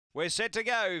We're set to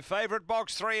go. Favourite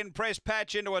box 3 in Press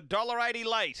Patch into $1.80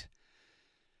 late.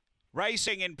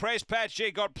 Racing in Press Patch,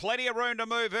 you got plenty of room to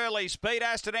move early. Speed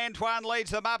Aston Antoine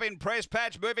leads them up in Press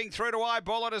Patch, moving through to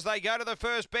eyeball it as they go to the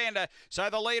first bend. So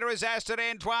the leader is Aston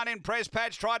Antoine in Press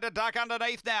Patch, tried to duck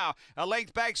underneath now. A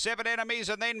length back, 7 enemies,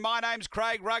 and then My Name's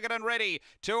Craig, rugged and ready.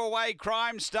 2 away,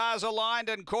 Crime, Stars Aligned,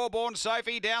 and Corborn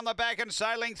Sophie down the back and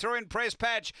sailing through in Press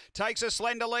Patch. Takes a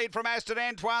slender lead from Aston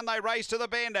Antoine. They race to the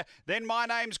bend. Then My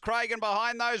Name's Craig, and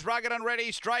behind those, rugged and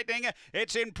ready, straightening.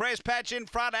 It's in Press Patch in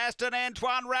front. Aston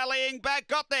Antoine rallying back,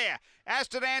 got there.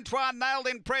 Aston Antoine nailed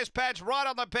in Press Patch, right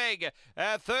on the peg.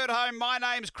 Third home, My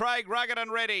Name's Craig, rugged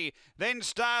and ready. Then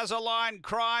Stars Aligned,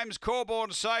 Crimes,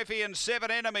 Corborn Sophie, and 7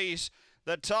 enemies.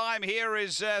 The time here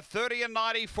is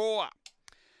 30:94.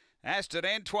 Aston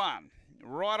Antoine,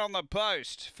 right on the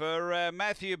post for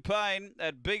Matthew Payne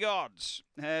at big odds,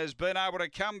 has been able to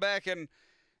come back and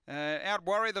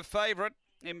out-worry the favourite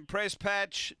in Press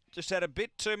Patch. Just had a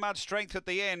bit too much strength at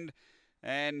the end.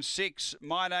 And 6,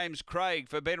 My Name's Craig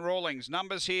for Ben Rawlings.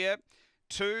 Numbers here,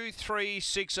 2, 3,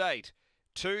 6, 8.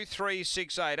 2, 3,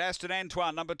 6, 8. Aston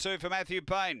Antoine, number 2 for Matthew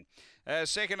Payne.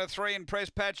 Second to 3 in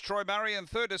Press Patch, Troy Murray. And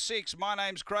third to 6, My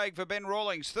Name's Craig for Ben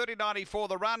Rawlings. 30.94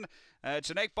 the run. It's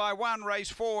a neck by 1,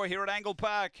 race 4 here at Angle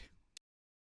Park.